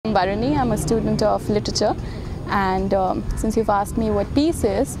from Baruni. I'm a student of literature, and since you've asked me what peace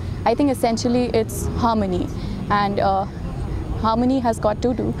is, I think essentially it's harmony, and harmony has got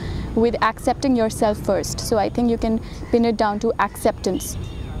to do with accepting yourself first. So I think you can pin it down to acceptance,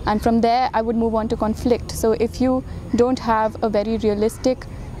 and from there I would move on to conflict. So if you don't have a very realistic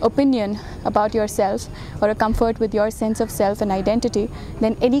opinion about yourself or a comfort with your sense of self and identity,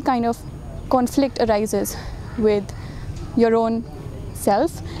 then any kind of conflict arises with your own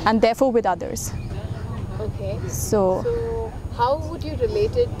self and therefore with others. Okay. So how would you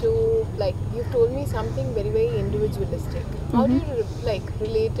relate it to, like, you told me something very individualistic. How do you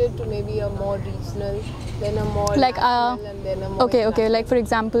relate it to maybe a more regional, then a more national, and then a more okay, like for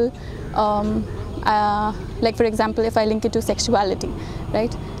example, if I link it to sexuality,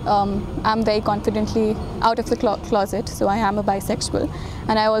 right? I'm very confidently out of the closet, so I am a bisexual,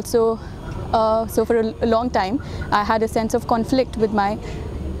 and I also so for a long time I had a sense of conflict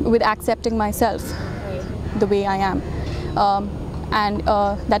with accepting myself the way I am, and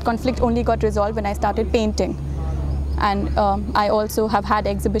that conflict only got resolved when I started painting. And I also have had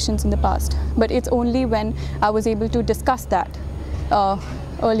exhibitions in the past, but it's only when I was able to discuss that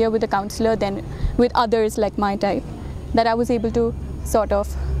earlier with a counselor, then with others like my type, that I was able to sort of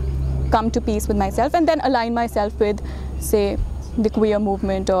come to peace with myself and then align myself with, say, the queer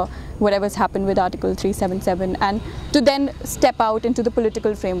movement or whatever's happened with Article 377, and to then step out into the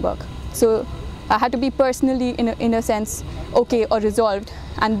political framework. So I had to be personally, in a sense, okay or resolved,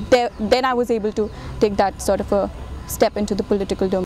 and then I was able to take that sort of a step into the political domain.